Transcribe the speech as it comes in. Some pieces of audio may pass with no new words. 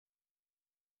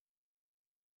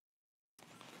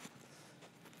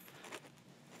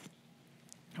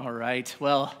All right,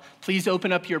 well, please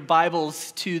open up your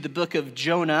Bibles to the book of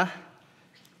Jonah.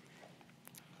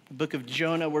 The book of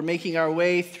Jonah. We're making our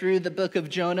way through the book of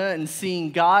Jonah and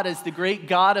seeing God as the great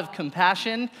God of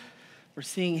compassion. We're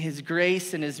seeing his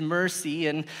grace and his mercy.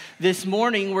 And this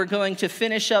morning, we're going to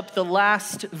finish up the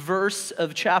last verse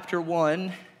of chapter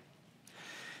 1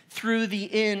 through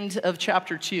the end of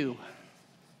chapter 2.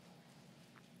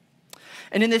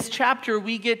 And in this chapter,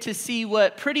 we get to see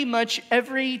what pretty much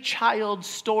every child's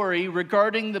story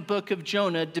regarding the book of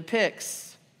Jonah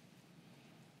depicts.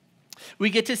 We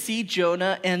get to see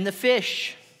Jonah and the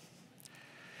fish,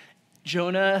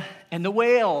 Jonah and the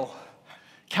whale.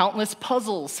 Countless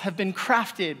puzzles have been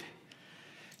crafted,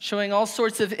 showing all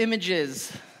sorts of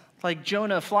images, like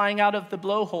Jonah flying out of the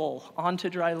blowhole onto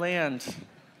dry land.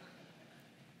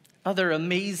 Other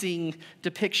amazing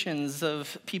depictions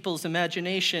of people's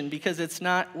imagination, because it's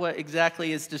not what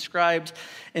exactly is described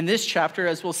in this chapter,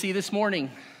 as we'll see this morning.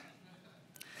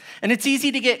 And it's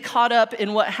easy to get caught up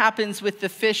in what happens with the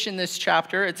fish in this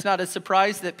chapter. It's not a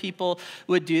surprise that people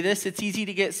would do this. It's easy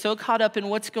to get so caught up in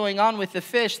what's going on with the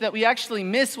fish that we actually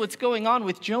miss what's going on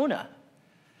with Jonah.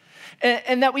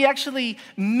 And that we actually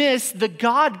miss the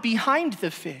God behind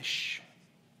the fish.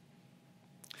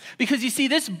 Because you see,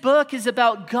 this book is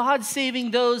about God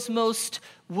saving those most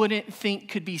wouldn't think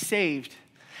could be saved,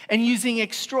 and using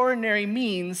extraordinary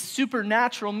means,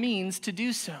 supernatural means to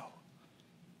do so.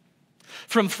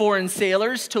 From foreign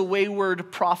sailors to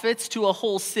wayward prophets to a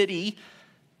whole city,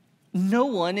 no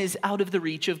one is out of the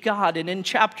reach of God. And in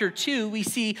chapter 2, we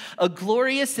see a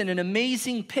glorious and an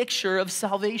amazing picture of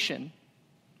salvation.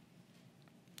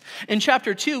 In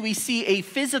chapter 2, we see a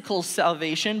physical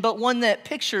salvation, but one that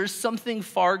pictures something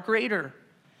far greater.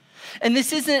 And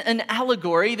this isn't an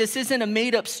allegory. This isn't a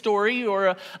made-up story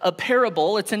or a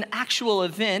parable. It's an actual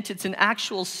event. It's an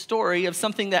actual story of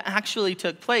something that actually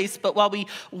took place. But while we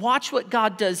watch what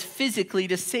God does physically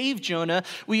to save Jonah,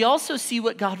 we also see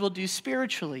what God will do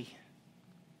spiritually.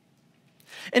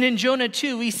 And in Jonah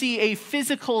 2, we see a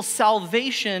physical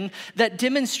salvation that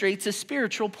demonstrates a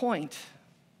spiritual point.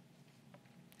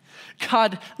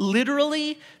 God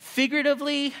literally,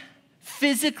 figuratively,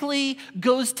 physically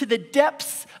goes to the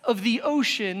depths of the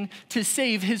ocean to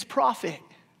save his prophet.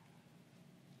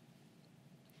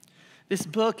 This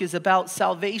book is about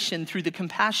salvation through the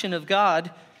compassion of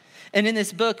God. And in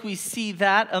this book, we see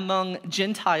that among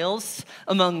Gentiles,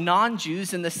 among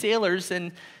non-Jews, and the sailors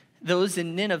and those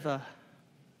in Nineveh.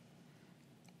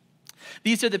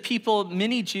 These are the people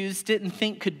many Jews didn't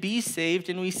think could be saved,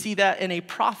 and we see that in a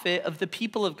prophet of the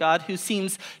people of God who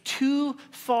seems too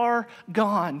far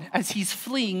gone as he's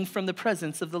fleeing from the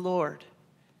presence of the Lord.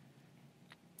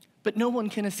 But no one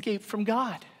can escape from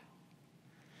God.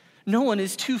 No one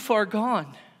is too far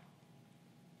gone.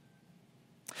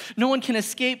 No one can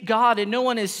escape God, and no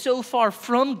one is so far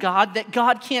from God that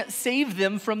God can't save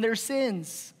them from their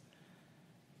sins.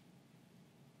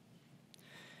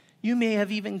 You may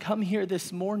have even come here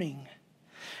this morning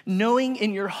knowing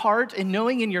in your heart and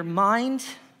knowing in your mind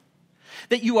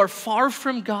that you are far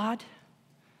from God.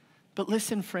 But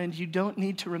listen, friend, you don't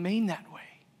need to remain that way.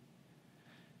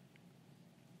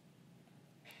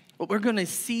 What we're going to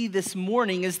see this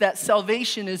morning is that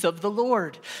salvation is of the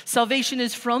Lord. Salvation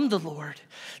is from the Lord.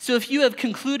 So if you have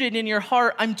concluded in your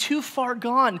heart, I'm too far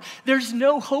gone, there's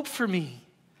no hope for me,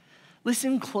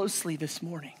 listen closely this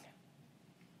morning.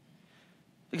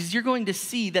 Because you're going to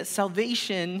see that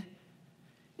salvation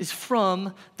is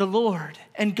from the Lord.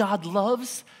 And God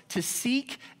loves to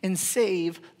seek and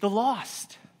save the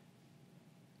lost.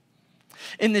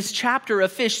 In this chapter, a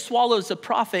fish swallows a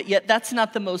prophet, yet that's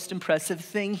not the most impressive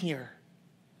thing here.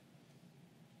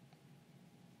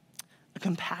 A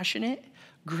compassionate,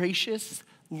 gracious,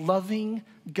 loving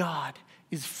God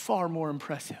is far more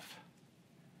impressive.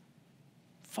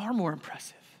 Far more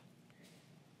impressive.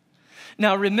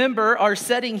 Now remember our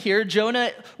setting here.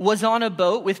 Jonah was on a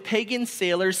boat with pagan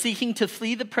sailors seeking to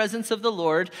flee the presence of the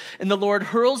Lord. And the Lord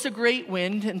hurls a great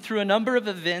wind, and through a number of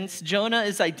events, Jonah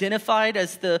is identified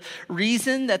as the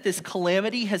reason that this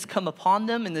calamity has come upon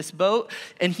them in this boat.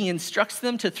 And he instructs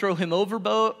them to throw him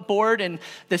overboard. And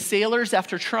the sailors,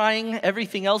 after trying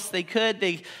everything else they could,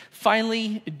 they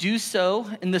finally do so.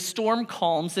 And the storm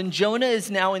calms, and Jonah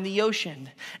is now in the ocean.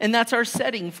 And that's our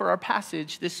setting for our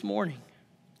passage this morning.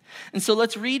 And so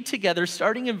let's read together,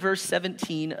 starting in verse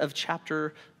 17 of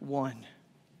chapter 1.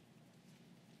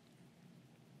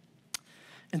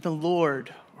 And the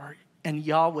Lord, and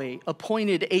Yahweh,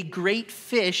 appointed a great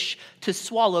fish to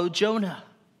swallow Jonah.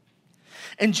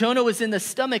 And Jonah was in the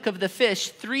stomach of the fish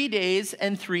 3 days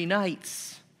and 3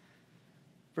 nights.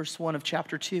 Verse 1 of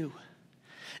chapter 2.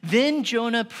 Then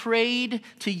Jonah prayed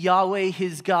to Yahweh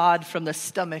his God from the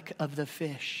stomach of the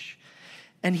fish.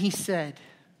 And he said,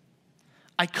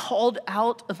 I called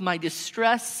out of my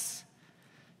distress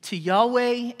to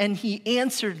Yahweh, and he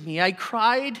answered me. I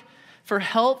cried for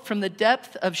help from the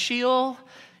depth of Sheol.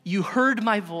 You heard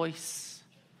my voice.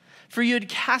 For you had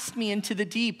cast me into the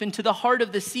deep, into the heart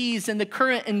of the seas, and the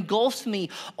current engulfed me.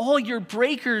 All your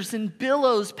breakers and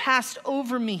billows passed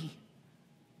over me.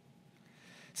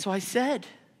 So I said,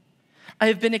 I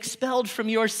have been expelled from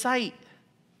your sight.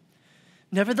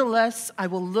 Nevertheless, I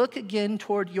will look again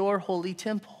toward your holy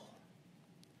temple.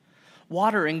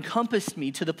 Water encompassed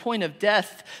me to the point of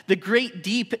death. The great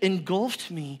deep engulfed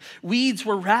me. Weeds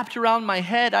were wrapped around my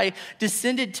head. I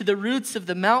descended to the roots of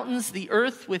the mountains. The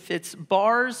earth with its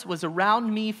bars was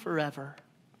around me forever.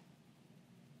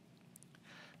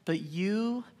 But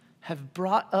you have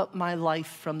brought up my life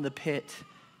from the pit,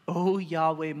 O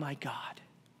Yahweh my God.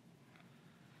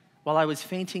 While I was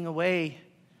fainting away,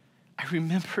 I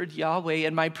remembered Yahweh,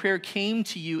 and my prayer came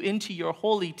to you into your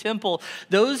holy temple.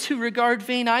 Those who regard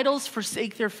vain idols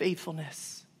forsake their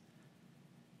faithfulness.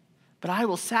 But I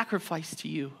will sacrifice to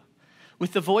you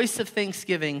with the voice of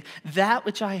thanksgiving. That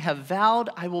which I have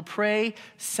vowed, I will pray.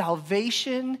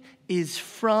 Salvation is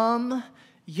from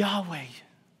Yahweh.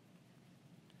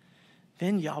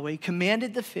 Then Yahweh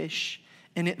commanded the fish,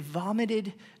 and it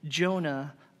vomited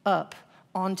Jonah up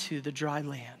onto the dry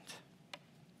land.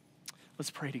 Let's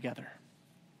pray together.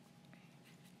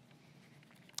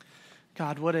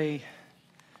 God, what a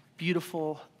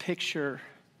beautiful picture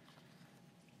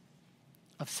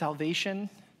of salvation,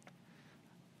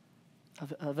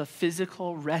 of a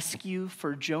physical rescue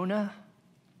for Jonah.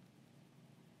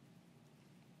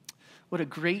 What a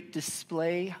great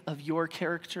display of your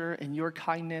character and your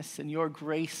kindness and your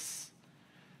grace.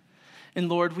 And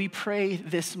Lord, we pray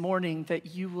this morning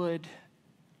that you would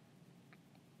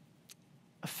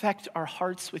affect our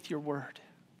hearts with your word.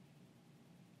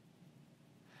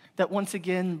 That once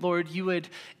again, Lord, you would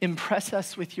impress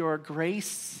us with your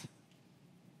grace.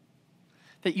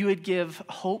 That you would give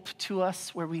hope to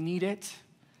us where we need it.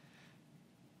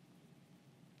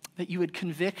 That you would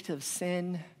convict of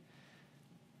sin.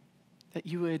 That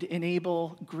you would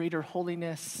enable greater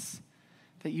holiness.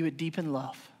 That you would deepen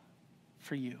love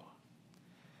for you.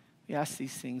 We ask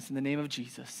these things in the name of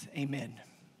Jesus. Amen.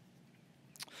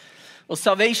 Well,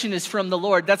 salvation is from the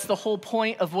Lord. That's the whole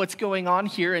point of what's going on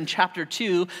here in chapter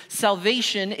 2.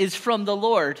 Salvation is from the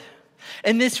Lord.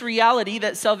 And this reality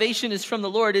that salvation is from the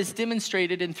Lord is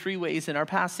demonstrated in 3 ways in our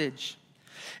passage.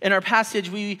 In our passage,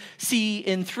 we see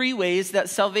in 3 ways that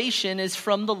salvation is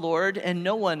from the Lord and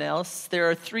no one else. There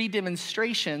are 3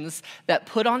 demonstrations that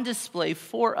put on display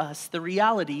for us the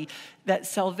reality that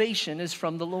salvation is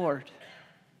from the Lord.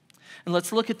 And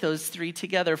let's look at those 3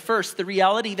 together. First, the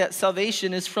reality that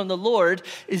salvation is from the Lord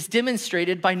is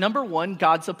demonstrated by, number 1,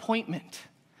 God's appointment.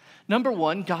 Number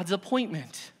 1, God's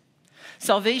appointment.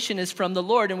 Salvation is from the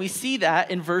Lord, and we see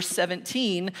that in verse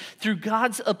 17 through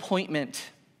God's appointment.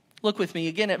 Look with me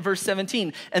again at verse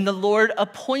 17. And the Lord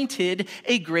appointed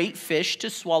a great fish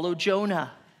to swallow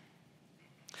Jonah.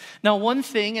 Now, one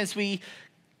thing as we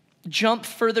jump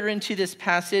further into this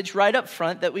passage right up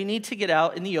front that we need to get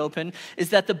out in the open is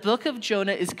that the book of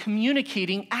Jonah is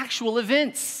communicating actual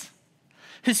events,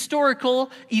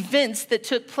 historical events that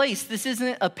took place. This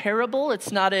isn't a parable.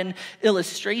 It's not an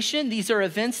illustration. These are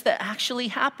events that actually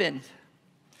happened.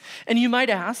 And you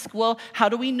might ask, well, how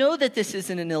do we know that this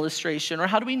isn't an illustration? Or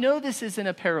how do we know this isn't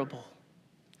a parable?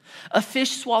 A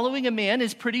fish swallowing a man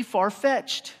is pretty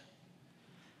far-fetched,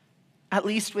 at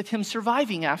least with him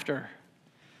surviving after.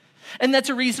 And that's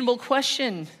a reasonable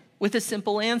question with a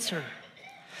simple answer.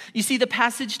 You see, the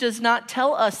passage does not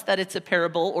tell us that it's a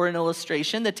parable or an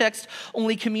illustration. The text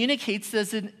only communicates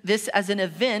this as an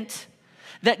event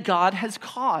that God has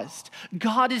caused.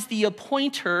 God is the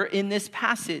appointer in this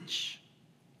passage.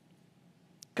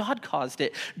 God caused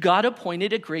it. God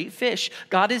appointed a great fish.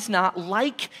 God is not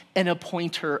like an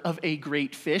appointer of a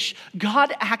great fish.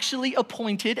 God actually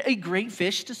appointed a great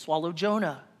fish to swallow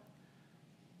Jonah.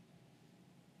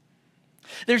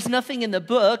 There's nothing in the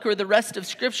book or the rest of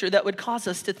Scripture that would cause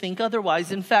us to think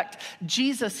otherwise. In fact,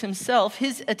 Jesus himself,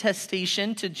 his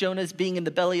attestation to Jonah's being in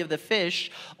the belly of the fish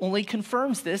only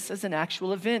confirms this as an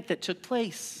actual event that took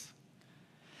place.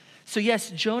 So yes,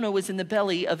 Jonah was in the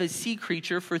belly of a sea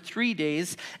creature for 3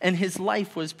 days, and his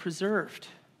life was preserved.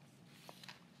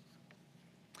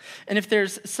 And if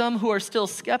there's some who are still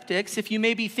skeptics, if you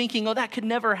may be thinking, oh, that could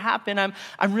never happen,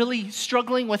 I'm really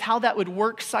struggling with how that would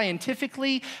work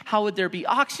scientifically. How would there be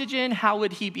oxygen? How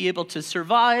would he be able to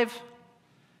survive?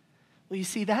 Well, you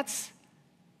see, that's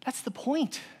the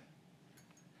point.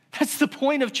 That's the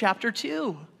point of chapter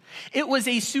 2. It was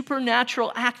a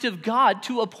supernatural act of God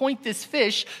to appoint this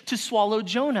fish to swallow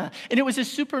Jonah. And it was a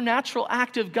supernatural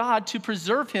act of God to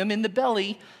preserve him in the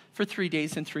belly for 3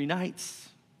 days and 3 nights.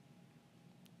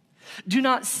 Do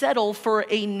not settle for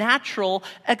a natural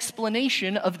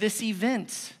explanation of this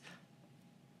event.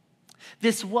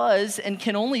 This was and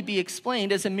can only be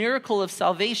explained as a miracle of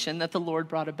salvation that the Lord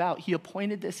brought about. He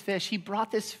appointed this fish. He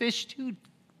brought this fish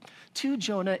to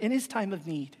Jonah in his time of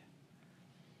need.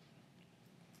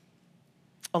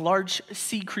 A large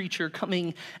sea creature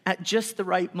coming at just the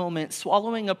right moment,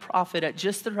 swallowing a prophet at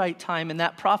just the right time, and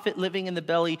that prophet living in the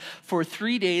belly for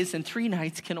 3 days and 3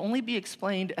 nights can only be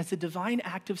explained as a divine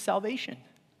act of salvation.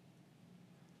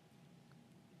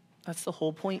 That's the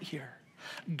whole point here.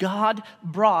 God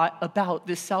brought about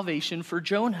this salvation for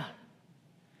Jonah.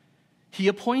 He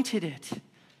appointed it.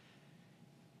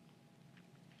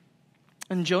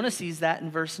 And Jonah sees that in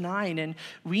verse 9, and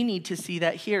we need to see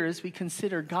that here as we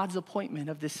consider God's appointment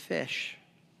of this fish.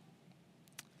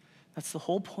 That's the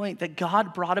whole point, that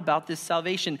God brought about this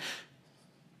salvation.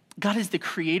 God is the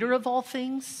creator of all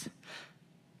things.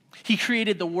 He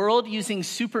created the world using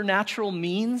supernatural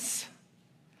means.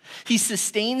 He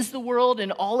sustains the world,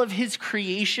 and all of his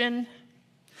creation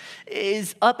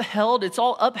is upheld. It's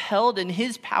all upheld in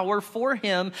his power for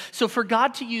him. So for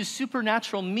God to use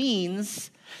supernatural means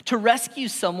to rescue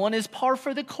someone is par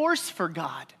for the course for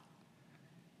God.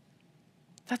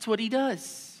 That's what he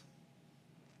does.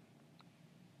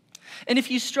 And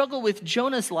if you struggle with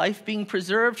Jonah's life being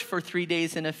preserved for 3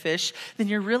 days in a fish, then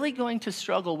you're really going to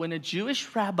struggle when a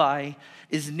Jewish rabbi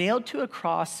is nailed to a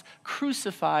cross,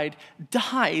 crucified,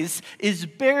 dies, is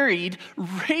buried,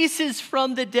 raises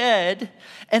from the dead,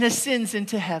 and ascends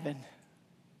into heaven.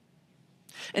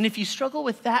 And if you struggle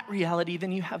with that reality,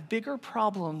 then you have bigger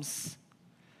problems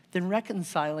than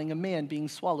reconciling a man being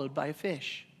swallowed by a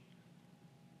fish.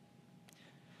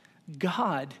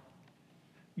 God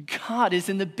is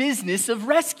in the business of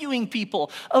rescuing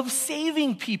people, of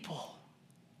saving people.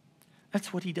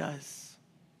 That's what he does.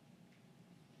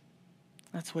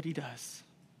 That's what he does.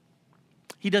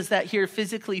 He does that here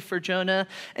physically for Jonah,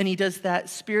 and he does that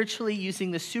spiritually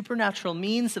using the supernatural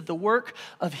means of the work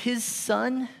of his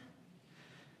Son,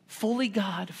 fully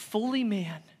God, fully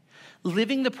man,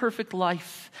 living the perfect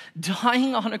life,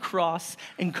 dying on a cross,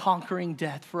 and conquering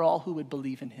death for all who would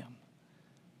believe in him.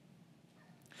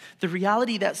 The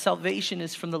reality that salvation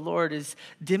is from the Lord is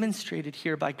demonstrated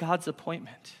here by God's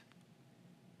appointment.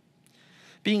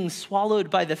 Being swallowed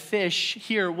by the fish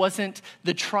here wasn't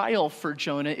the trial for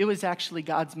Jonah. It was actually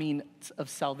God's means of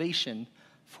salvation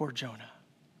for Jonah.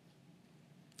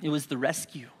 It was the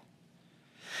rescue.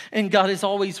 And God is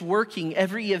always working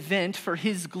every event for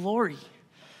his glory.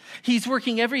 He's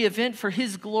working every event for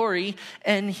his glory,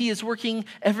 and he is working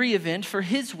every event for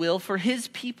his will, for his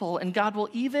people. And God will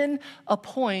even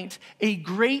appoint a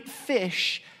great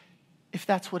fish if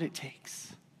that's what it takes.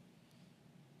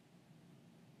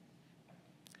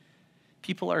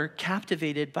 People are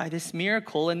captivated by this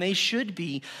miracle, and they should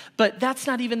be. But that's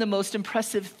not even the most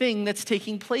impressive thing that's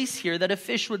taking place here, that a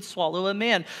fish would swallow a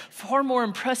man. Far more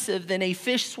impressive than a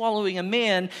fish swallowing a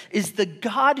man is the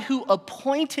God who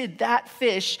appointed that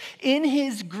fish in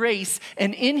his grace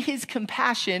and in his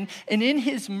compassion and in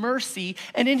his mercy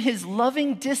and in his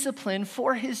loving discipline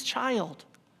for his child,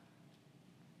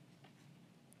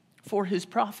 for his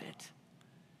prophet.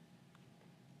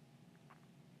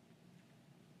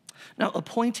 Now,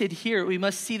 appointed here, we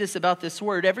must see this about this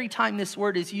word. Every time this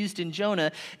word is used in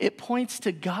Jonah, it points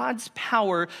to God's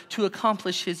power to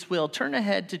accomplish his will. Turn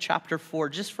ahead to chapter 4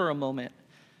 just for a moment.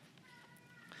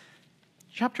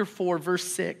 Chapter 4, verse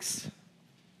 6.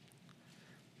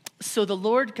 So the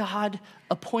Lord God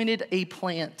appointed a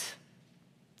plant,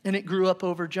 and it grew up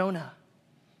over Jonah.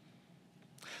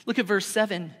 Look at verse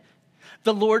 7.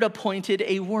 The Lord appointed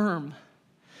a worm.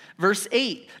 Verse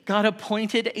 8, God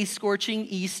appointed a scorching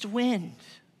east wind.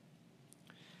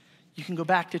 You can go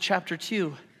back to chapter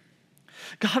 2.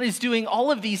 God is doing all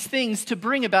of these things to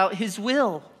bring about his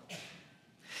will.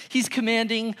 He's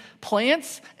commanding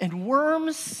plants and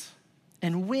worms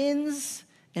and winds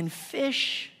and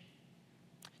fish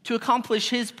to accomplish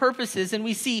his purposes. And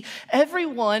we see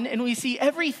everyone and we see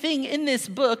everything in this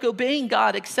book obeying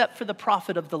God except for the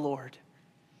prophet of the Lord.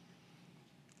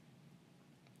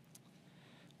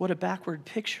 What a backward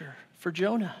picture for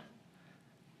Jonah.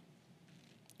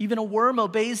 Even a worm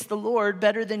obeys the Lord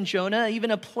better than Jonah.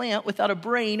 Even a plant without a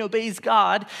brain obeys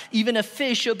God. Even a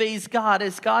fish obeys God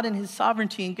as God in his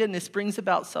sovereignty and goodness brings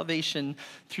about salvation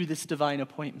through this divine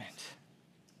appointment.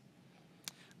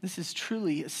 This is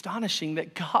truly astonishing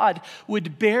that God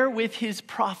would bear with his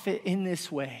prophet in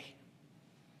this way.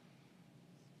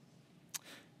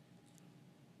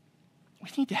 we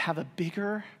need to have a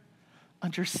bigger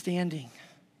understanding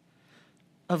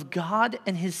of God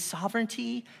and his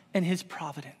sovereignty and his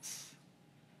providence.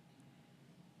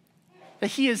 That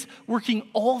he is working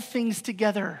all things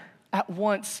together at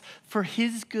once for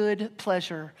his good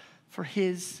pleasure, for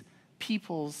his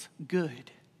people's good.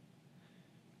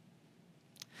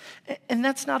 And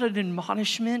that's not an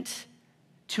admonishment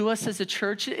to us as a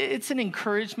church. It's an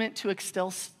encouragement to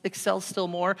excel still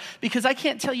more, because I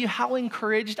can't tell you how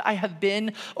encouraged I have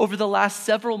been over the last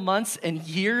several months and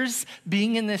years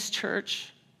being in this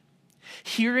church,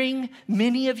 hearing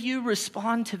many of you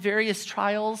respond to various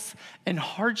trials and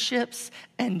hardships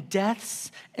and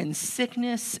deaths and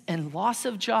sickness and loss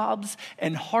of jobs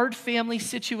and hard family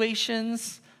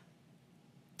situations.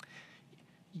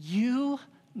 You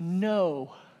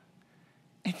know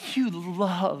and you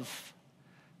love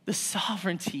the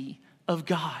sovereignty of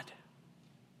God.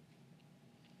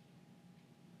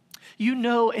 You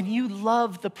know and you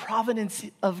love the providence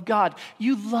of God.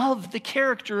 You love the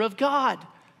character of God.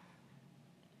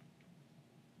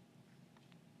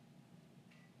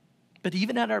 But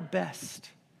even at our best,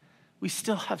 we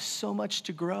still have so much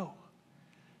to grow,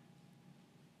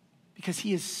 because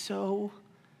he is so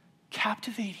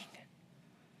captivating.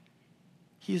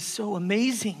 He is so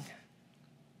amazing.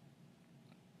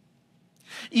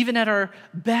 Even at our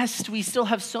best, we still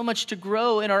have so much to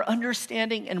grow in our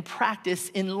understanding and practice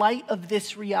in light of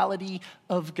this reality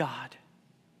of God.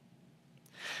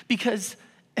 Because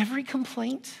every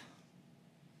complaint,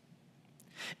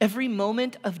 every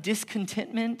moment of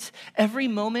discontentment, every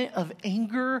moment of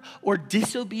anger or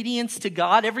disobedience to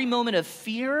God, every moment of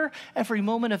fear, every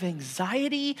moment of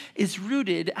anxiety is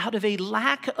rooted out of a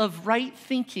lack of right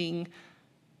thinking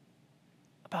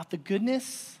about the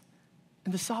goodness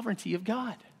and the sovereignty of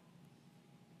God.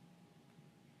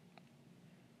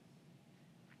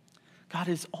 God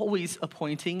is always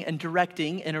appointing and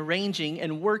directing and arranging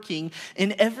and working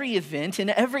in every event,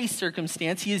 in every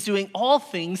circumstance. He is doing all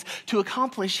things to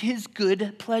accomplish his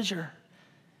good pleasure.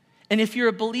 And if you're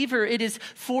a believer, it is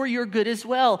for your good as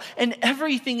well. And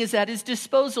everything is at his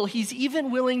disposal. He's even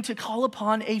willing to call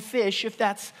upon a fish if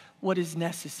that's what is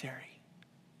necessary.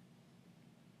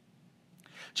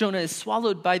 Jonah is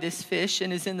swallowed by this fish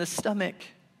and is in the stomach.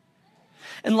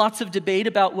 And lots of debate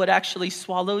about what actually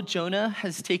swallowed Jonah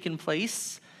has taken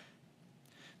place.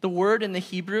 The word in the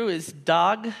Hebrew is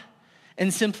dag,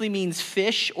 and simply means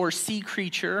fish or sea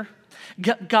creature.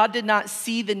 God did not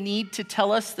see the need to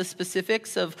tell us the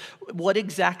specifics of what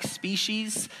exact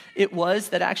species it was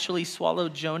that actually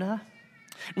swallowed Jonah.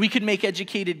 We could make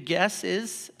educated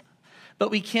guesses, but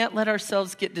we can't let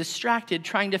ourselves get distracted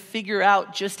trying to figure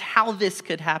out just how this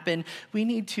could happen. We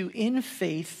need to, in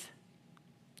faith,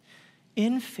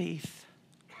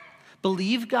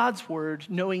 believe God's word,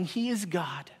 knowing he is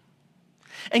God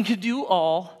and can do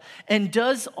all and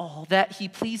does all that he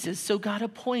pleases. So God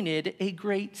appointed a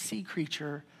great sea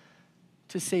creature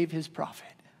to save his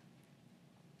prophet.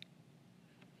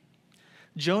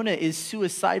 Jonah is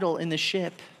suicidal in the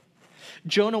ship.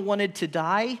 Jonah wanted to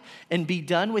die and be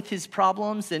done with his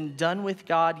problems and done with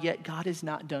God, yet God is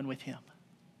not done with him.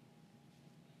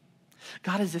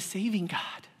 God is a saving God.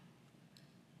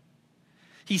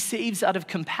 He saves out of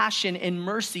compassion and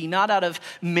mercy, not out of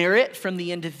merit from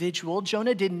the individual.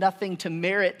 Jonah did nothing to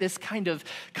merit this kind of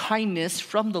kindness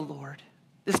from the Lord,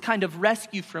 this kind of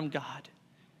rescue from God.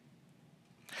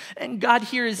 And God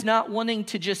here is not wanting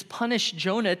to just punish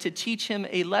Jonah to teach him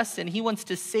a lesson. He wants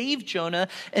to save Jonah,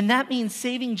 and that means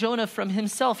saving Jonah from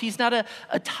himself. He's not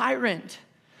a tyrant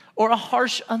or a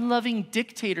harsh, unloving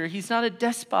dictator. He's not a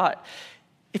despot.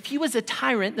 If he was a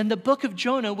tyrant, then the book of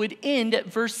Jonah would end at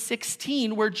verse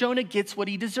 16, where Jonah gets what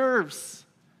he deserves.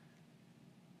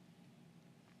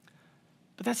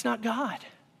 But that's not God.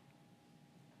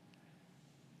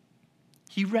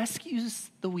 He rescues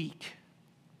the weak.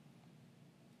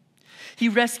 He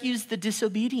rescues the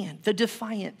disobedient, the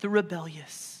defiant, the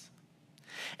rebellious.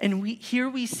 And here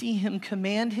we see him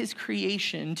command his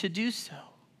creation to do so.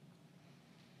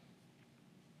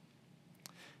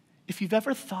 If you've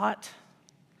ever thought,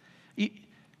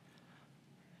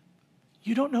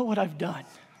 you don't know what I've done.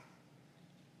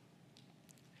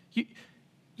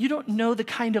 You don't know the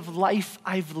kind of life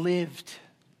I've lived.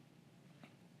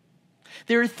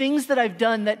 There are things that I've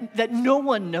done that no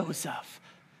one knows of.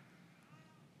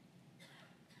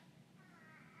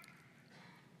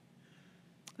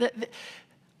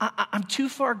 I'm too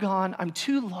far gone. I'm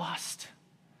too lost.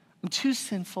 I'm too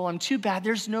sinful. I'm too bad.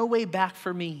 There's no way back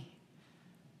for me.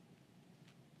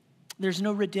 There's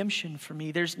no redemption for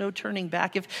me. There's no turning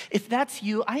back. If that's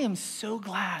you, I am so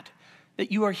glad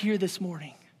that you are here this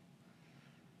morning.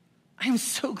 I am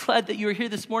so glad that you are here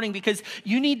this morning, because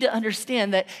you need to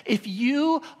understand that if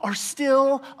you are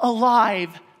still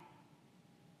alive,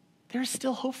 there's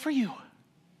still hope for you.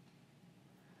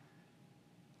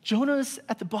 Jonah's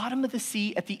at the bottom of the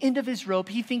sea, at the end of his rope.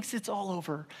 He thinks it's all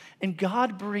over. And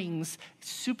God brings,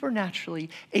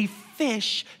 supernaturally, a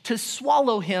fish to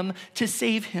swallow him, to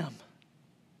save him.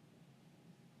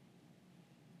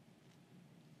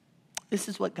 This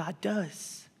is what God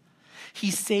does.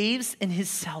 He saves, and his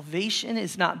salvation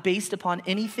is not based upon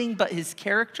anything but his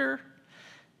character,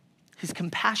 his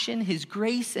compassion, his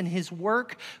grace, and his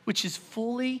work, which is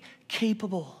fully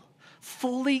capable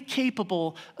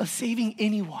of saving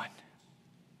anyone.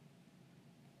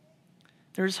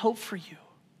 There's hope for you.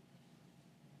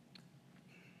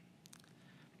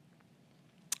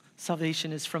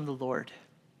 Salvation is from the Lord.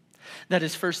 That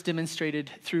is first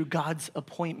demonstrated through God's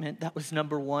appointment. That was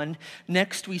number one.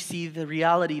 Next, we see the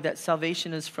reality that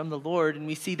salvation is from the Lord, and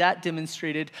we see that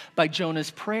demonstrated by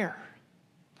Jonah's prayer.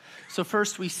 So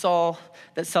first, we saw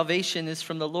that salvation is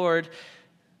from the Lord,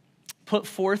 put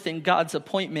forth in God's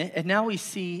appointment. And now we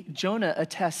see Jonah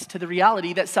attest to the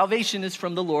reality that salvation is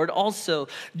from the Lord also.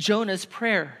 Jonah's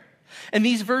prayer. And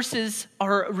these verses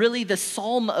are really the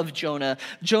psalm of Jonah.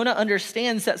 Jonah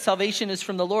understands that salvation is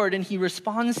from the Lord, and he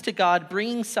responds to God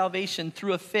bringing salvation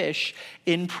through a fish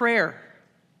in prayer.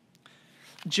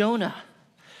 Jonah,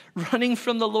 running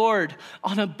from the Lord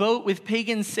on a boat with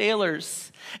pagan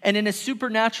sailors, and in a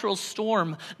supernatural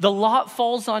storm, the lot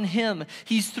falls on him.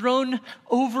 He's thrown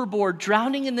overboard,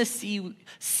 drowning in the sea.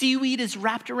 Seaweed is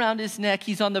wrapped around his neck.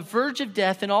 He's on the verge of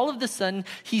death, and all of a sudden,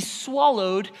 he's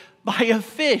swallowed by a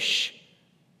fish.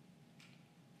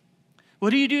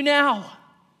 What do you do now?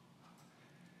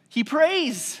 He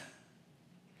prays.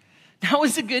 Now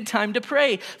is a good time to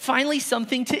pray. Finally,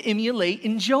 something to emulate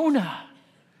in Jonah.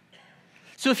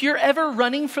 So if you're ever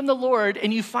running from the Lord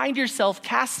and you find yourself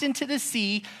cast into the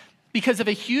sea because of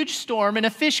a huge storm and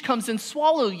a fish comes and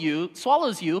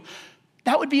swallows you,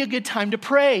 that would be a good time to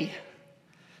pray,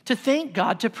 to thank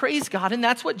God, to praise God. And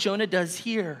that's what Jonah does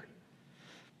here.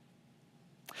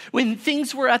 When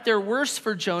things were at their worst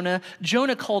for Jonah,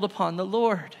 Jonah called upon the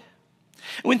Lord.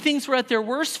 When things were at their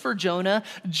worst for Jonah,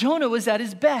 Jonah was at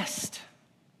his best.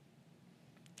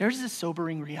 There's a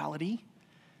sobering reality.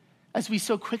 As we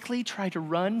so quickly try to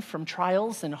run from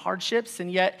trials and hardships,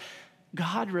 and yet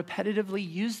God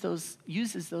repetitively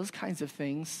uses those kinds of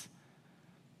things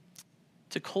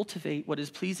to cultivate what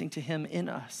is pleasing to him in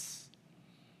us.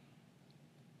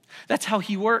 That's how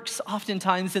he works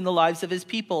oftentimes in the lives of his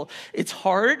people. It's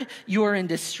hard, you are in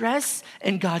distress,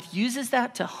 and God uses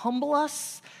that to humble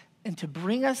us and to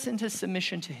bring us into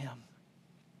submission to him.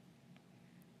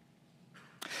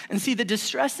 And see, the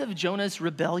distress of Jonah's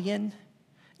rebellion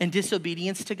and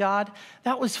disobedience to God,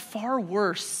 that was far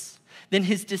worse than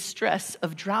his distress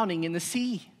of drowning in the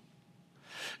sea.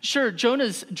 Sure,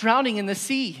 Jonah's drowning in the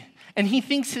sea, and he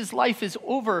thinks his life is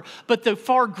over, but the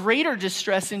far greater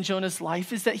distress in Jonah's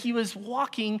life is that he was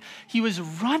running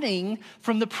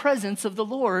from the presence of the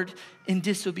Lord in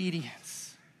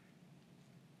disobedience.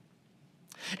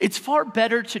 It's far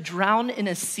better to drown in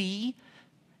a sea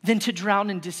than to drown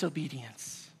in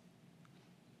disobedience.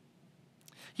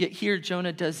 Yet here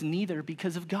Jonah does neither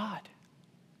because of God.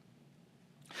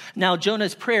 Now,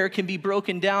 Jonah's prayer can be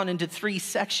broken down into 3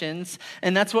 sections,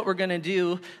 and that's what we're going to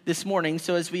do this morning.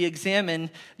 So as we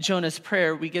examine Jonah's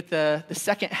prayer, we get the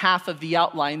second half of the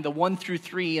outline, the 1 through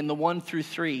 3 and the 1 through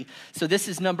 3. So this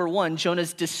is number 1,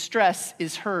 Jonah's distress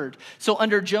is heard. So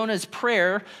under Jonah's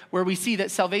prayer, where we see that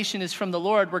salvation is from the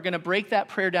Lord, we're going to break that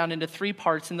prayer down into 3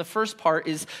 parts. And the first part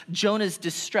is Jonah's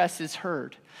distress is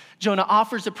heard. Jonah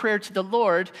offers a prayer to the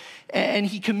Lord, and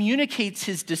he communicates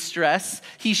his distress.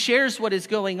 He shares what is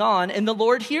going on, and the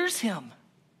Lord hears him.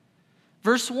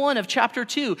 Verse 1 of chapter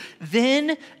 2,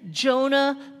 then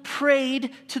Jonah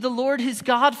prayed to the Lord his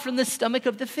God from the stomach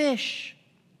of the fish.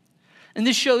 And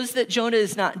this shows that Jonah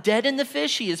is not dead in the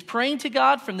fish. He is praying to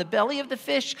God from the belly of the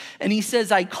fish, and he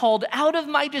says, I called out of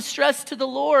my distress to the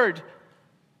Lord,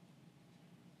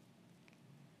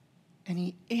 and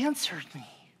he answered me.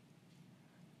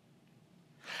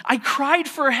 I cried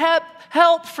for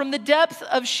help from the depth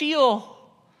of Sheol.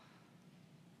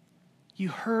 You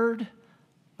heard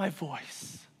my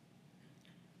voice.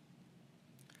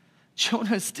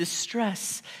 Jonah's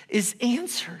distress is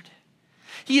answered.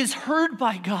 He is heard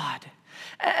by God.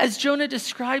 As Jonah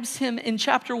describes him in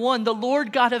chapter 1, the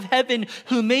Lord God of heaven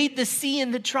who made the sea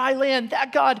and the dry land,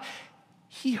 that God,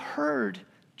 he heard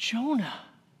Jonah.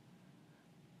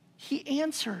 He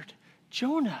answered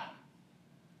Jonah.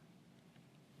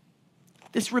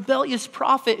 This rebellious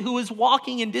prophet who is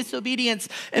walking in disobedience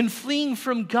and fleeing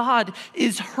from God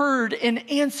is heard and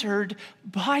answered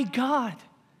by God.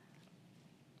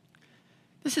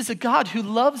 This is a God who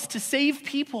loves to save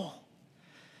people.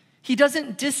 He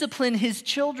doesn't discipline his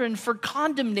children for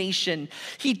condemnation.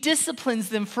 He disciplines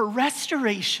them for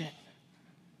restoration.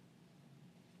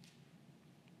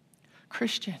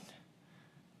 Christian,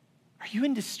 are you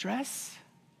in distress?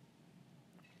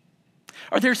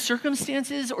 Are there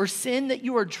circumstances or sin that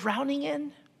you are drowning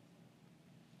in?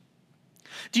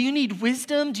 Do you need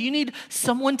wisdom? Do you need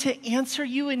someone to answer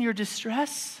you in your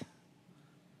distress?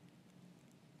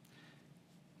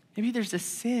 Maybe there's a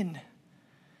sin that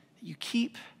you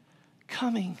keep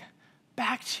coming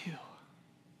back to,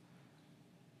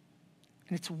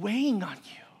 and it's weighing on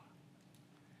you.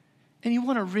 And you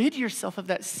want to rid yourself of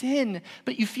that sin,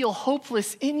 but you feel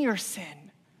hopeless in your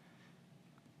sin.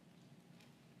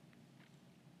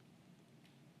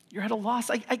 You're at a loss.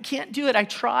 I can't do it. I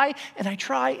try, and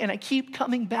I keep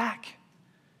coming back.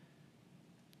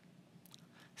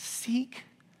 Seek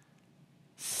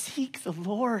the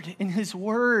Lord in his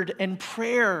word and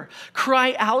prayer.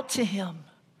 Cry out to him.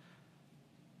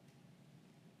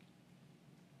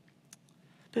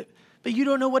 But you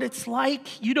don't know what it's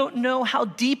like. You don't know how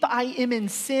deep I am in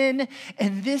sin.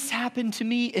 And this happened to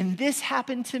me, and this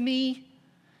happened to me,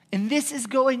 and this is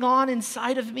going on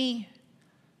inside of me.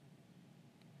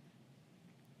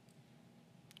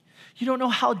 You don't know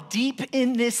how deep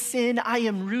in this sin I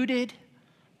am rooted.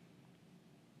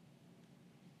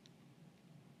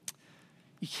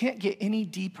 You can't get any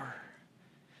deeper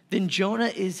than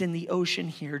Jonah is in the ocean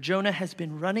here. Jonah has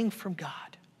been running from God.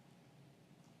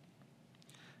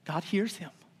 God hears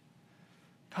him.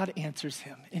 God answers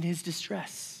him in his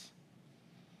distress.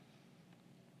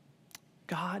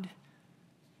 God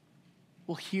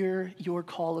will hear your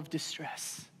call of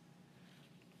distress.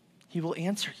 He will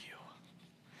answer you.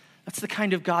 That's the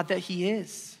kind of God that he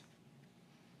is.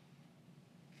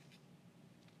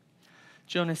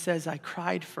 Jonah says, I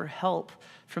cried for help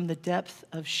from the depth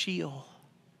of Sheol.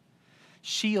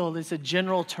 Sheol is a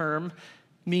general term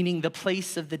meaning the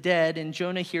place of the dead, and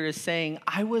Jonah here is saying,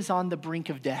 I was on the brink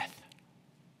of death.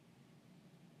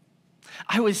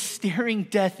 I was staring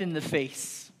death in the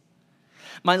face.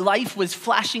 My life was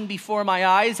flashing before my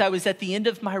eyes. I was at the end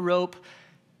of my rope,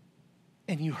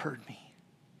 and you heard me.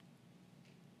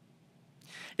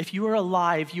 If you are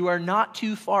alive, you are not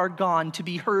too far gone to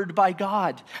be heard by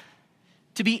God,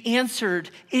 to be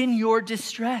answered in your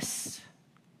distress.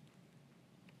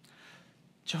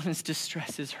 Jonah's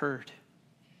distress is heard.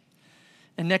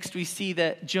 And next we see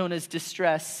that Jonah's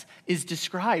distress is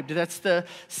described. That's the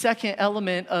second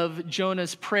element of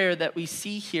Jonah's prayer that we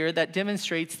see here that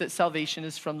demonstrates that salvation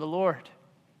is from the Lord.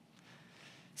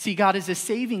 See, God is a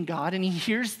saving God, and he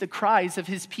hears the cries of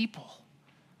his people.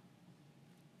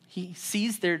 He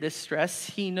sees their distress,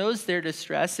 he knows their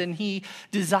distress, and he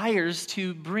desires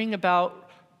to bring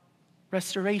about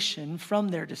restoration from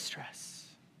their distress.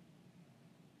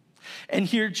 And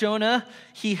here Jonah,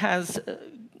 he has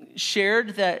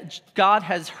shared that God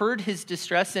has heard his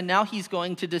distress, and now he's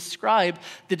going to describe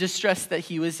the distress that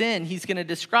he was in. He's going to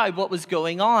describe what was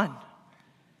going on.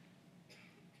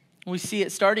 We see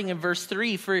it starting in verse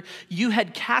 3, for you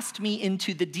had cast me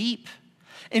into the deep,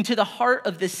 into the heart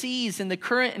of the seas, and the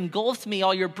current engulfed me.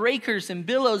 All your breakers and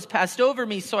billows passed over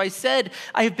me. So I said,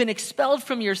 I have been expelled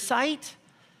from your sight.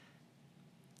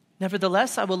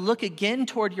 Nevertheless, I will look again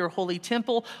toward your holy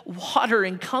temple. Water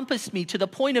encompassed me to the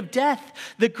point of death.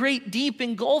 The great deep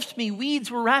engulfed me.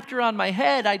 Weeds were wrapped around my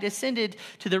head. I descended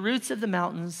to the roots of the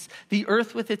mountains. The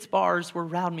earth with its bars were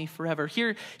round me forever.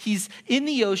 Here he's in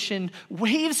the ocean.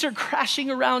 Waves are crashing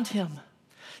around him.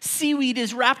 Seaweed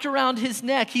is wrapped around his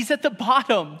neck. He's at the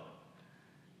bottom.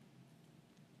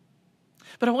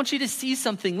 But I want you to see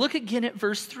something. Look again at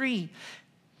verse 3.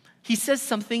 He says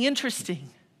something interesting.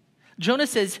 Jonah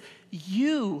says,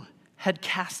 you had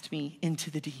cast me into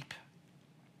the deep.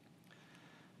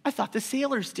 I thought the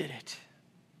sailors did it.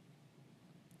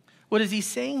 What is he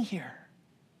saying here?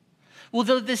 Well,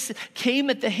 though this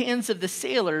came at the hands of the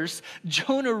sailors,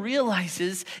 Jonah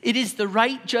realizes it is the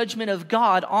right judgment of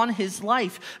God on his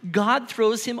life. God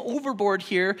throws him overboard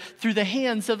here through the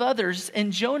hands of others,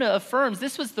 and Jonah affirms,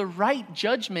 this was the right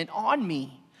judgment on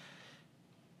me.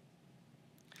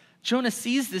 Jonah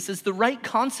sees this as the right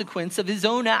consequence of his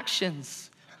own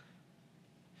actions.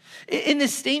 In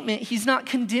this statement, he's not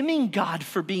condemning God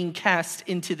for being cast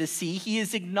into the sea. He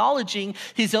is acknowledging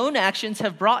his own actions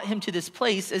have brought him to this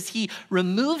place as he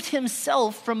removed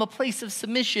himself from a place of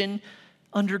submission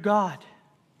under God.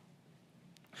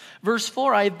 Verse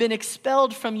 4, I have been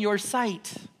expelled from your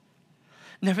sight.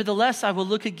 Nevertheless, I will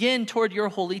look again toward your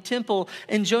holy temple.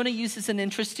 And Jonah uses an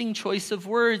interesting choice of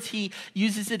words. He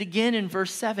uses it again in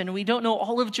verse 7. We don't know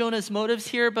all of Jonah's motives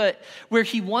here, but where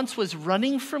he once was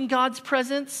running from God's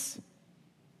presence,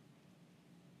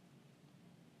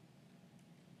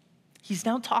 he's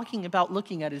now talking about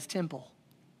looking at his temple.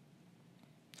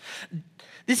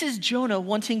 This is Jonah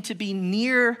wanting to be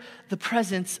near the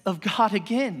presence of God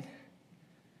again.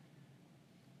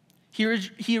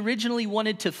 He originally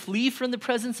wanted to flee from the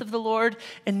presence of the Lord,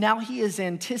 and now he is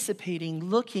anticipating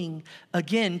looking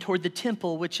again toward the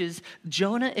temple, which is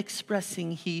Jonah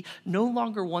expressing he no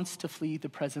longer wants to flee the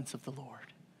presence of the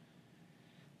Lord,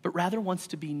 but rather wants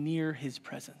to be near his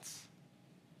presence.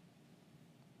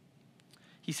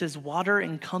 He says, water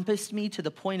encompassed me to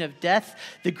the point of death.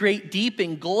 The great deep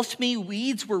engulfed me.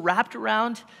 Weeds were wrapped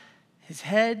around his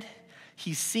head.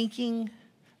 He's sinking.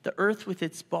 The earth with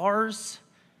its bars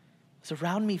was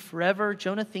around me forever.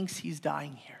 Jonah thinks he's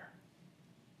dying here.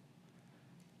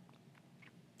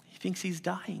 He thinks he's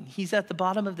dying. He's at the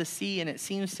bottom of the sea, and it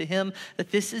seems to him that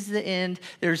this is the end.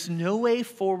 There's no way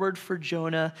forward for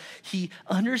Jonah. He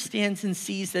understands and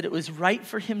sees that it was right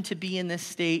for him to be in this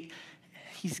state.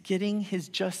 He's getting his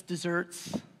just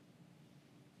deserts.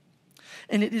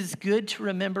 And it is good to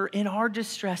remember in our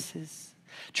distresses,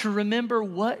 to remember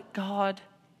what God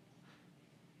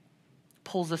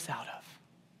pulls us out of.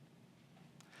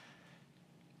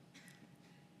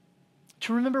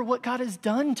 To remember what God has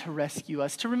done to rescue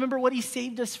us, to remember what he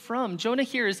saved us from. Jonah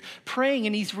here is praying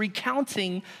and he's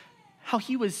recounting how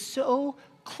he was so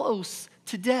close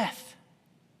to death.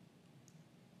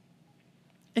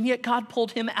 And yet God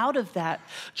pulled him out of that.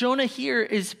 Jonah here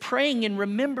is praying and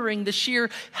remembering the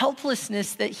sheer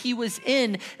helplessness that he was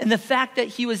in and the fact that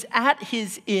he was at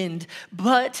his end.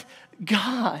 But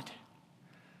God,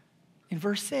 in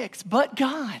verse 6, but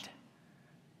God.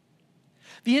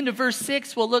 The end of verse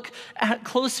 6 we'll look at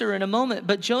closer in a moment,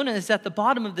 but Jonah is at the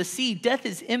bottom of the sea. Death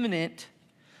is imminent.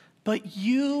 But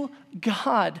you,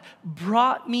 God,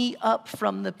 brought me up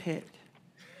from the pit.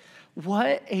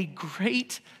 What a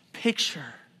great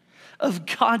picture of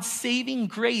God's saving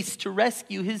grace to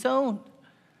rescue his own.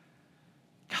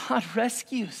 God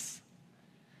rescues.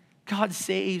 God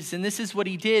saves. And this is what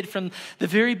he did from the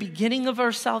very beginning of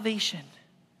our salvation.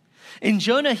 In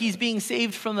Jonah, he's being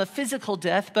saved from a physical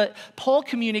death, but Paul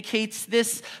communicates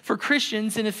this for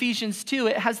Christians in Ephesians 2.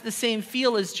 It has the same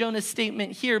feel as Jonah's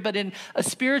statement here, but in a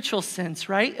spiritual sense,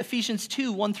 right? Ephesians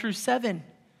 2, 1 through 7.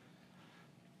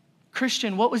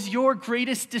 Christian, what was your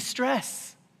greatest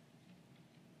distress?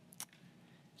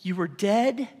 You were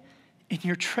dead in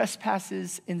your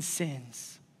trespasses and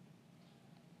sins,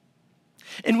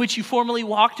 in which you formerly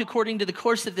walked according to the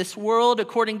course of this world,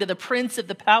 according to the prince of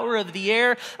the power of the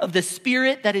air, of the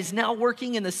spirit that is now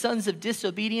working in the sons of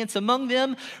disobedience. Among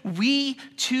them, we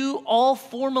too all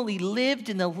formerly lived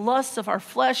in the lusts of our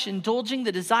flesh, indulging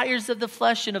the desires of the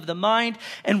flesh and of the mind,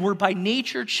 and were by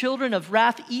nature children of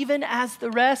wrath, even as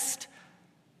the rest.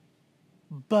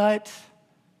 But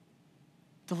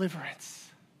deliverance,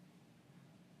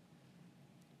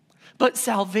 but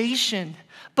salvation,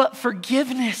 but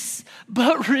forgiveness,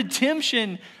 but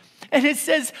redemption. And it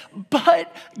says,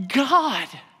 but God.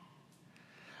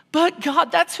 But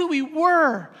God, that's who we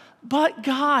were. But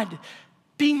God,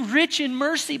 being rich in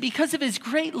mercy because of his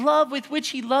great love with which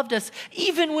he loved us,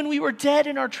 even when we were dead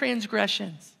in our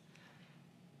transgressions,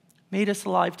 made us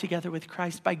alive together with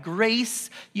Christ. By grace,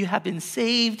 you have been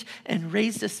saved and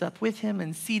raised us up with him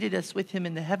and seated us with him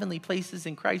in the heavenly places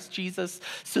in Christ Jesus,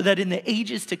 so that in the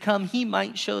ages to come, he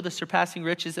might show the surpassing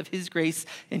riches of his grace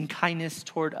and kindness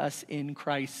toward us in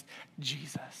Christ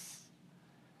Jesus.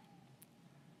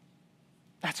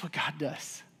 That's what God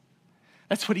does.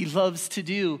 That's what he loves to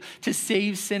do, to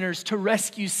save sinners, to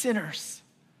rescue sinners.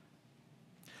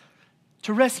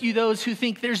 To rescue those who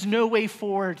think there's no way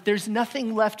forward. There's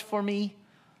nothing left for me.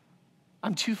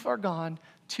 I'm too far gone,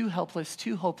 too helpless,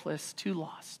 too hopeless, too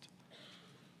lost.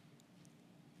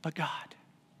 But God.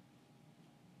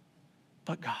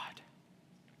 But God.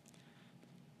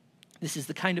 This is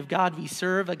the kind of God we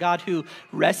serve, a God who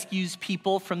rescues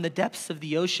people from the depths of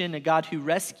the ocean, a God who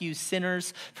rescues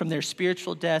sinners from their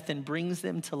spiritual death and brings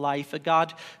them to life, a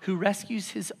God who rescues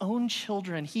his own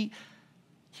children. He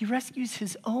rescues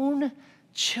his own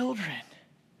children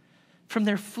from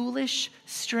their foolish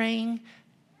straying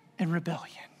and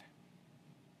rebellion.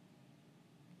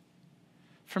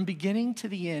 From beginning to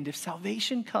the end, if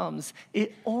salvation comes,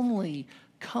 it only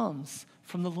comes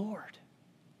from the Lord.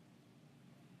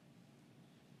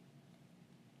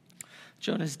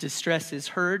 Jonah's distress is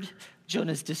heard.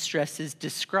 Jonah's distress is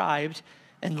described.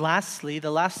 And lastly,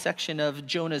 the last section of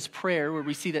Jonah's prayer, where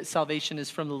we see that salvation is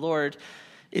from the Lord,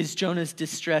 is Jonah's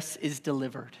distress is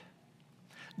delivered.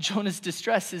 Jonah's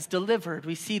distress is delivered.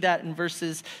 We see that in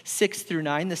verses 6 through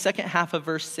 9. The second half of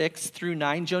verse 6 through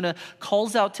 9, Jonah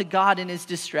calls out to God in his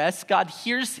distress. God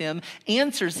hears him,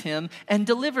 answers him, and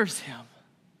delivers him.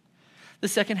 The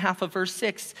second half of verse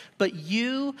 6, but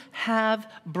you have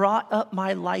brought up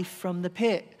my life from the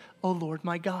pit, O Lord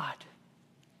my God.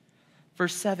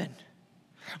 Verse 7,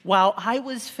 while I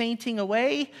was fainting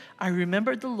away, I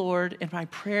remembered the Lord, and my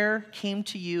prayer came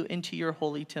to you into your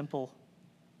holy temple.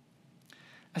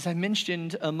 As I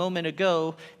mentioned a moment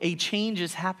ago, a change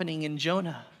is happening in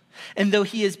Jonah. And though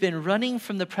he has been running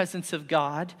from the presence of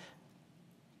God,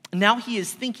 now he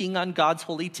is thinking on God's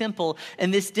holy temple.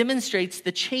 And this demonstrates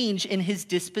the change in his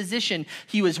disposition.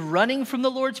 He was running from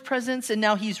the Lord's presence, and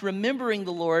now he's remembering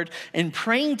the Lord and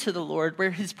praying to the Lord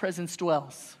where his presence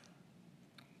dwells.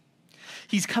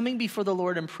 He's coming before the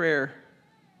Lord in prayer.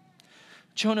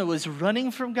 Jonah was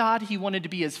running from God. He wanted to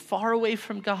be as far away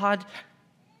from God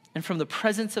and from the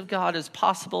presence of God as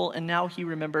possible, and now he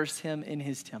remembers him in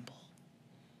his temple.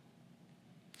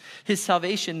 His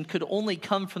salvation could only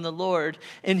come from the Lord,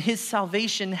 and his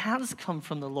salvation has come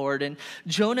from the Lord. And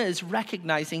Jonah is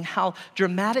recognizing how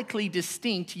dramatically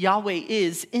distinct Yahweh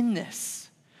is in this.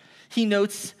 He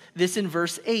notes this in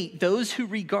verse 8, those who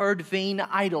regard vain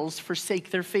idols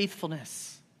forsake their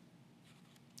faithfulness.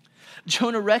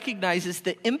 Jonah recognizes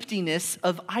the emptiness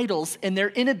of idols and their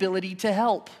inability to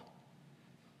help.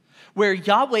 Where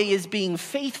Yahweh is being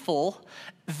faithful,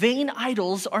 vain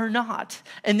idols are not.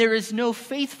 And there is no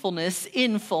faithfulness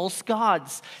in false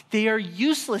gods. They are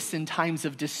useless in times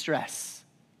of distress.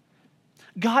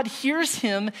 God hears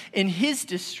him in his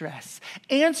distress,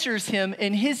 answers him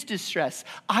in his distress.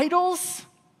 Idols,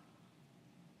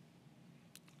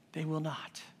 they will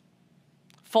not.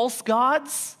 False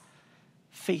gods,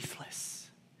 faithless.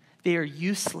 They are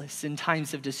useless in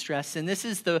times of distress. And this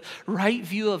is the right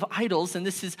view of idols. And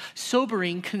this is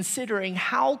sobering considering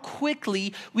how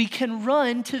quickly we can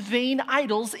run to vain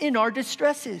idols in our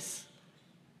distresses,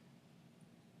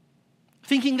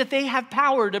 thinking that they have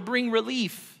power to bring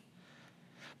relief,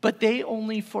 but they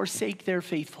only forsake their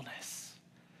faithfulness.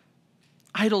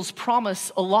 Idols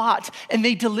promise a lot, and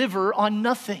they deliver on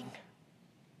nothing.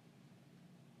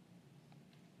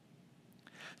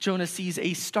 Jonah sees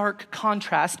a stark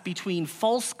contrast between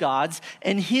false gods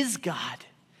and his God.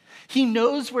 He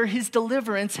knows where his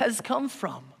deliverance has come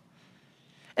from.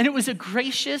 And it was a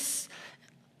gracious,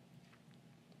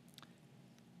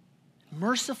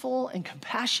 merciful, and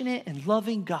compassionate and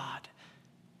loving God.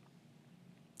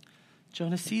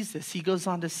 Jonah sees this. He goes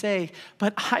on to say,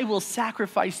 but I will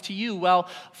sacrifice to you while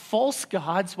false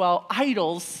gods, while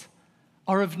idols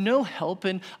are of no help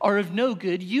and are of no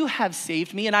good. You have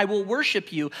saved me, and I will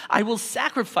worship you. I will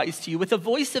sacrifice to you with a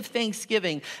voice of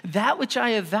thanksgiving. That which I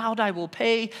have vowed I will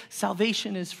pay.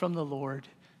 Salvation is from the Lord.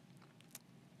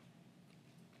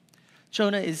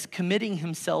 Jonah is committing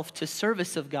himself to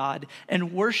service of God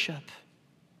and worship.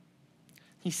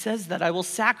 He says that I will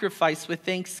sacrifice with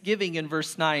thanksgiving in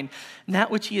verse 9. And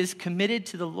that which he has committed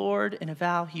to the Lord in a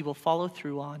vow he will follow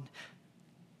through on.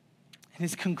 And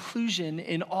his conclusion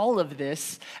in all of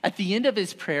this, at the end of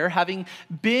his prayer, having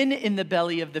been in the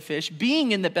belly of the fish,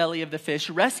 being in the belly of the fish,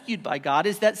 rescued by God,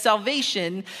 is that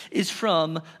salvation is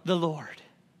from the Lord.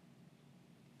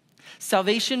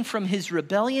 Salvation from his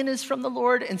rebellion is from the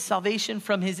Lord, and salvation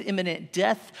from his imminent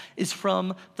death is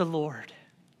from the Lord.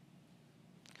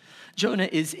 Jonah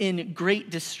is in great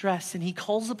distress, and he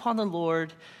calls upon the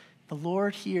Lord. The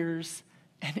Lord hears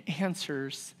and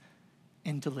answers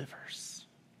and delivers.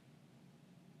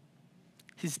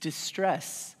 His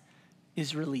distress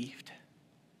is relieved.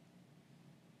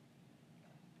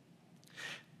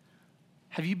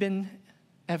 Have you been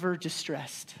ever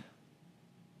distressed?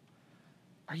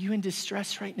 Are you in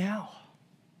distress right now?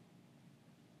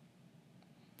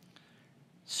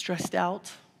 Stressed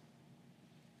out?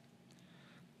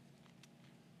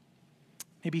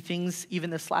 Maybe things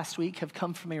even this last week have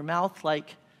come from your mouth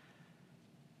like,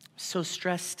 so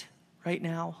stressed right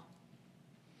now.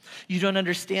 You don't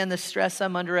understand the stress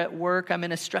I'm under at work. I'm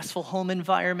in a stressful home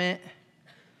environment.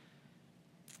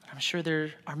 I'm sure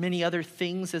there are many other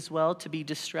things as well to be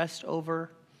distressed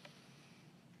over.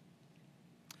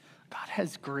 God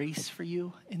has grace for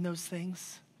you in those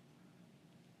things.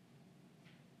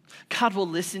 God will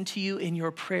listen to you in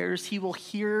your prayers. He will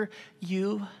hear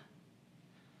you.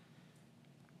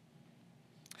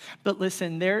 But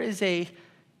listen, there is a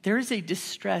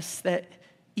distress that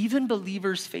even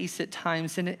believers face at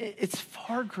times, and it's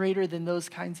far greater than those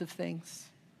kinds of things.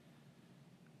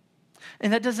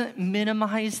 And that doesn't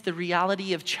minimize the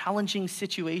reality of challenging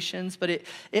situations, but it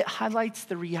highlights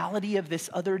the reality of this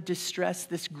other distress,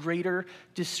 this greater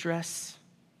distress.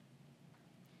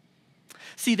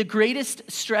 See, the greatest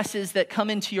stresses that come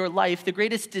into your life, the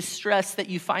greatest distress that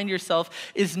you find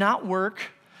yourself is not work,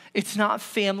 it's not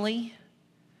family,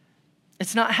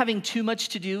 it's not having too much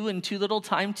to do and too little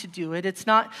time to do it. It's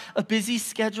not a busy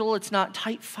schedule. It's not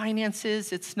tight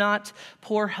finances. It's not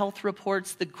poor health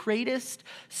reports. The greatest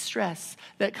stress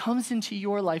that comes into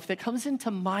your life, that comes into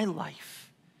my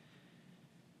life,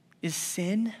 is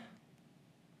sin.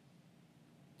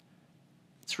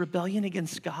 It's rebellion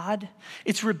against God.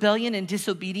 It's rebellion and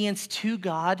disobedience to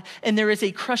God. And there is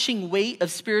a crushing weight of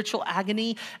spiritual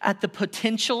agony at the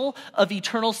potential of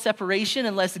eternal separation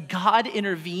unless God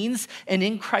intervenes. And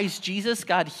in Christ Jesus,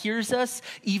 God hears us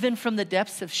even from the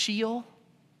depths of Sheol.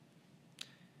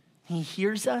 He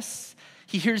hears us.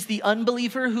 He hears the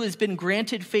unbeliever who has been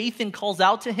granted faith and calls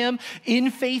out to him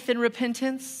in faith and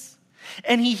repentance.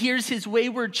 And he hears his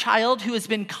wayward child who has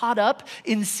been caught up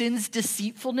in sin's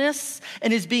deceitfulness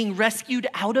and is being rescued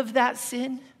out of that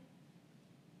sin.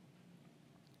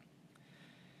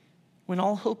 When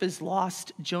all hope is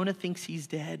lost, Jonah thinks he's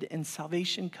dead, and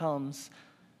salvation comes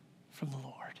from the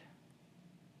Lord.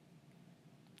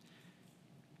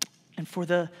 And for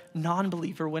the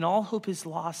non-believer, when all hope is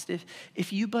lost,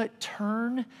 if you but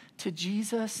turn to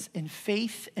Jesus in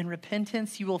faith and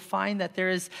repentance, you will find that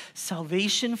there is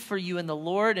salvation for you in the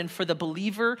Lord. And for the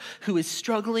believer who is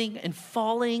struggling and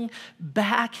falling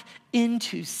back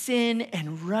into sin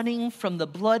and running from the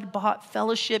blood-bought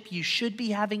fellowship you should be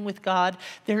having with God,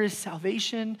 there is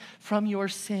salvation from your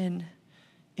sin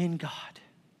in God.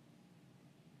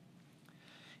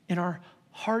 In our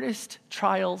hardest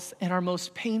trials and our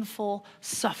most painful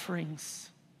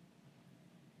sufferings,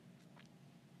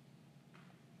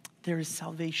 there is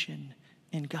salvation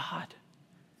in God.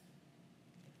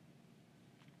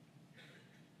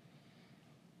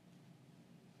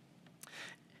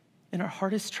 In our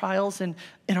hardest trials and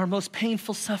in our most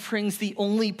painful sufferings, the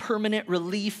only permanent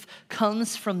relief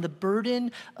comes from the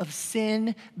burden of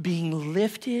sin being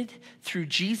lifted through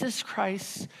Jesus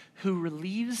Christ, who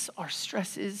relieves our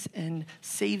stresses and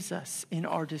saves us in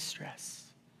our distress.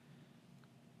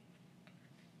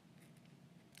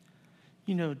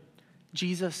 You know,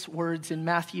 Jesus' words in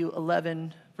Matthew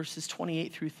 11, verses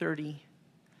 28 through 30.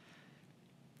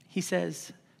 He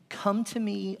says, "Come to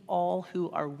me, all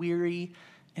who are weary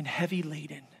and heavy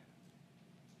laden,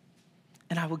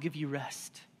 and I will give you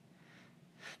rest.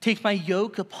 Take my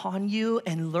yoke upon you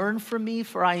and learn from me,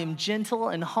 for I am gentle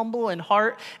and humble in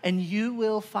heart, and you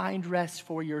will find rest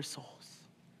for your souls.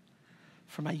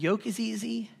 For my yoke is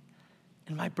easy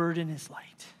and my burden is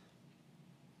light."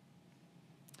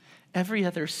 Every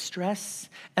other stress,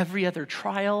 every other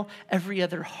trial, every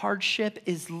other hardship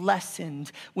is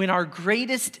lessened when our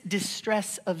greatest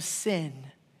distress of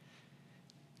sin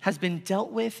has been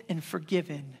dealt with and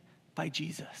forgiven by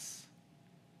Jesus.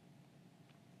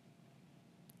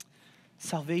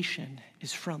 Salvation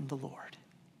is from the Lord.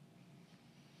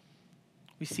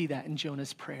 We see that in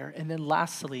Jonah's prayer. And then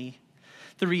lastly,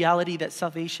 the reality that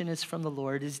salvation is from the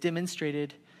Lord is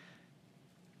demonstrated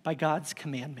by God's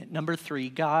commandment. Number 3,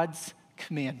 God's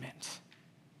commandment.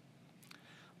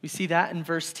 We see that in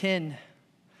verse 10.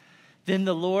 Then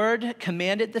the Lord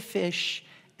commanded the fish,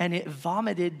 and it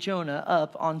vomited Jonah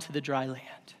up onto the dry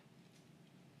land.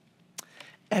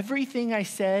 Everything I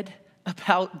said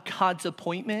about God's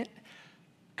appointment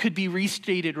could be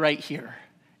restated right here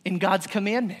in God's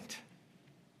commandment.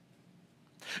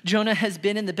 Jonah has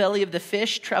been in the belly of the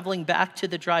fish, traveling back to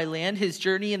the dry land. His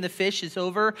journey in the fish is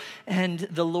over, and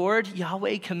the Lord,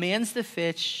 Yahweh, commands the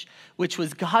fish, which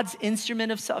was God's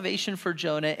instrument of salvation for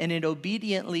Jonah, and it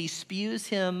obediently spews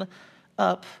him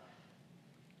up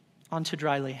onto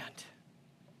dry land.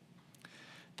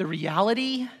 The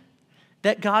reality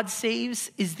that God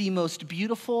saves is the most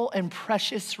beautiful and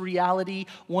precious reality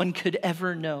one could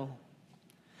ever know.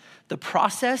 The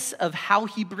process of how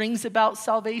he brings about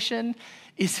salvation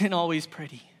isn't always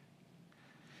pretty.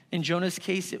 In Jonah's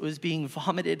case, it was being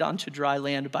vomited onto dry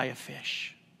land by a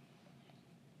fish.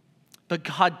 But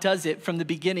God does it from the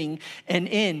beginning and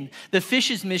in. The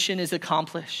fish's mission is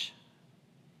accomplished.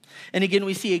 And again,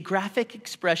 we see a graphic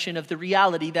expression of the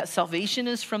reality that salvation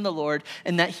is from the Lord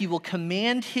and that he will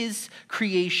command his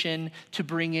creation to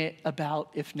bring it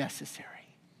about if necessary.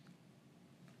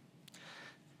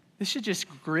 This should just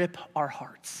grip our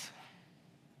hearts.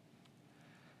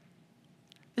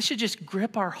 This should just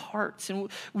grip our hearts.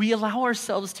 And we allow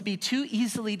ourselves to be too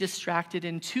easily distracted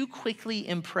and too quickly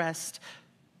impressed.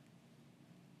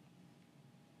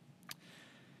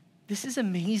 this is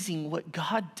amazing what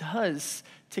God does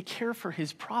to care for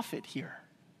his prophet here.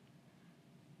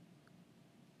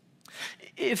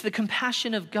 If the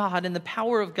compassion of God and the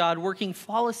power of God working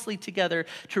flawlessly together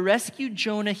to rescue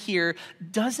Jonah here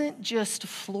doesn't just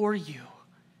floor you,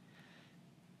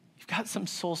 you've got some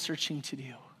soul searching to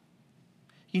do.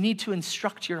 You need to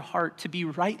instruct your heart to be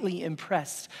rightly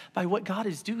impressed by what God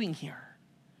is doing here.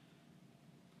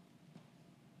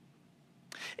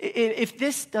 If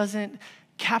this doesn't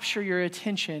capture your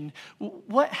attention,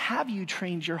 what have you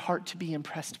trained your heart to be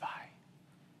impressed by?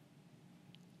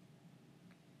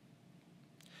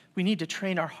 We need to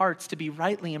train our hearts to be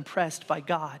rightly impressed by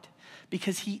God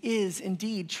because he is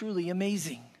indeed truly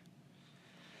amazing.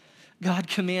 God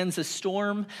commands a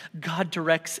storm. God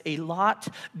directs a lot.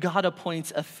 God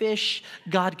appoints a fish.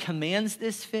 God commands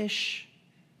this fish.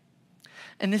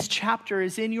 And this chapter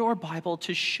is in your Bible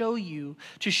to show you,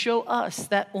 to show us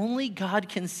that only God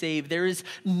can save. There is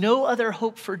no other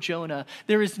hope for Jonah.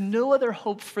 There is no other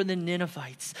hope for the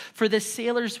Ninevites, for the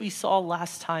sailors we saw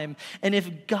last time. And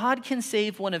if God can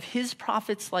save one of his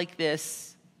prophets like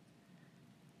this,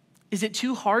 is it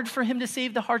too hard for him to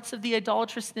save the hearts of the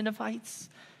idolatrous Ninevites?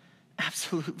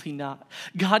 Absolutely not.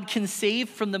 God can save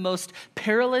from the most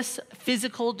perilous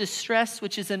physical distress,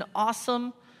 which is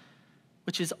awesome,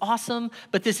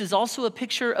 but this is also a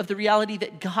picture of the reality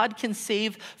that God can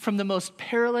save from the most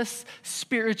perilous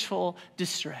spiritual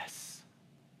distress.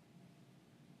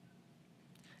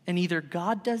 And either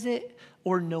God does it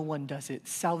or no one does it.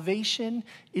 Salvation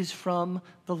is from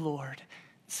the Lord.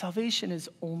 Salvation is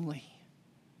only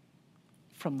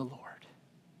from the Lord.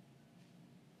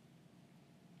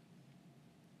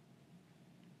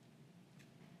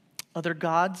 Other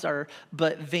gods are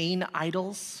but vain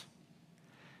idols,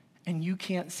 and you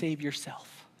can't save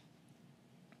yourself.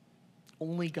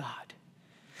 Only God.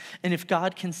 And if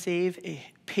God can save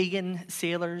pagan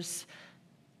sailors,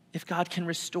 if God can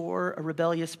restore a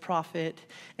rebellious prophet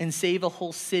and save a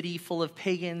whole city full of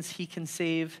pagans, he can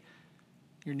save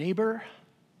your neighbor.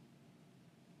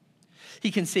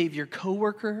 He can save your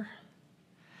coworker.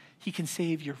 He can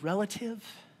save your relative.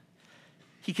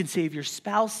 He can save your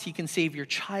spouse. He can save your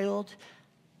child.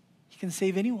 He can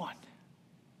save anyone.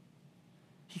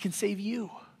 He can save you.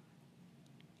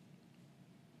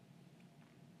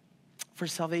 For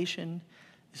salvation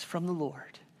is from the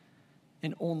Lord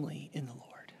and only in the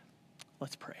Lord.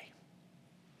 Let's pray.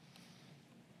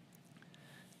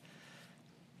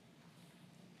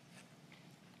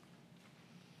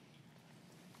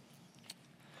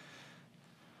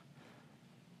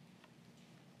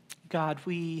 God,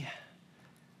 we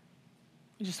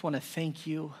just want to thank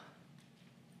you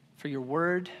for your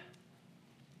word,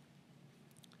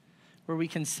 where we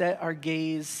can set our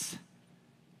gaze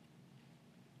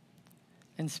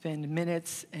and spend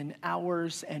minutes and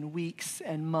hours and weeks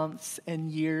and months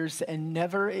and years and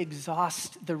never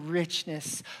exhaust the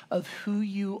richness of who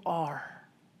you are,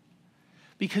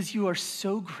 because you are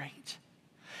so great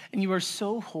and you are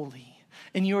so holy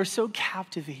and you are so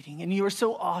captivating and you are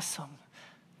so awesome.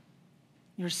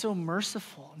 You're so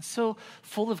merciful and so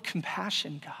full of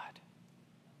compassion, God.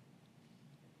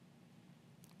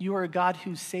 You are a God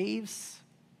who saves,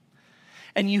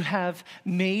 and you have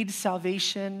made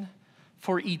salvation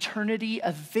for eternity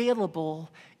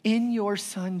available in your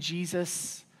Son,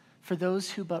 Jesus, for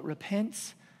those who but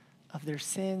repent of their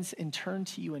sins and turn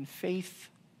to you in faith.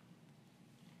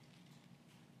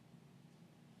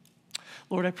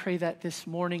 Lord, I pray that this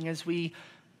morning as we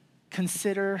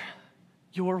consider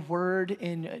your word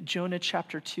in Jonah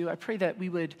chapter 2, I pray that we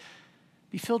would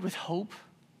be filled with hope.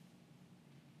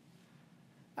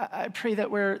 I pray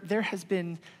that where there has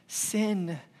been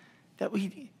sin that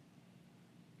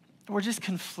we're just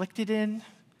conflicted in,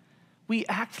 we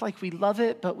act like we love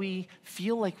it, but we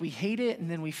feel like we hate it,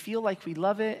 and then we feel like we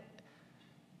love it.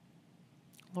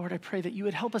 Lord, I pray that you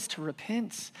would help us to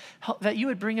repent, that you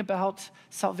would bring about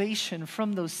salvation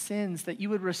from those sins, that you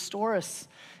would restore us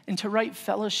into right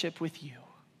fellowship with you.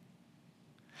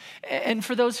 And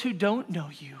for those who don't know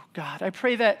you, God, I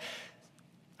pray that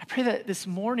this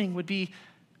morning would be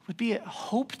a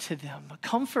hope to them, a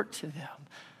comfort to them,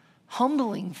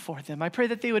 humbling for them. I pray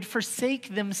that they would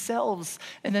forsake themselves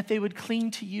and that they would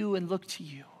cling to you and look to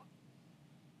you.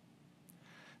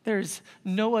 There's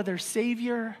no other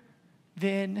Savior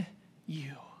than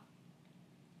you.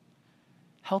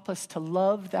 Help us to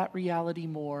love that reality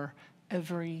more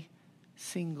every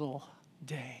single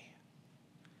day.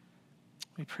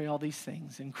 We pray all these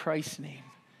things in Christ's name.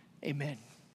 Amen.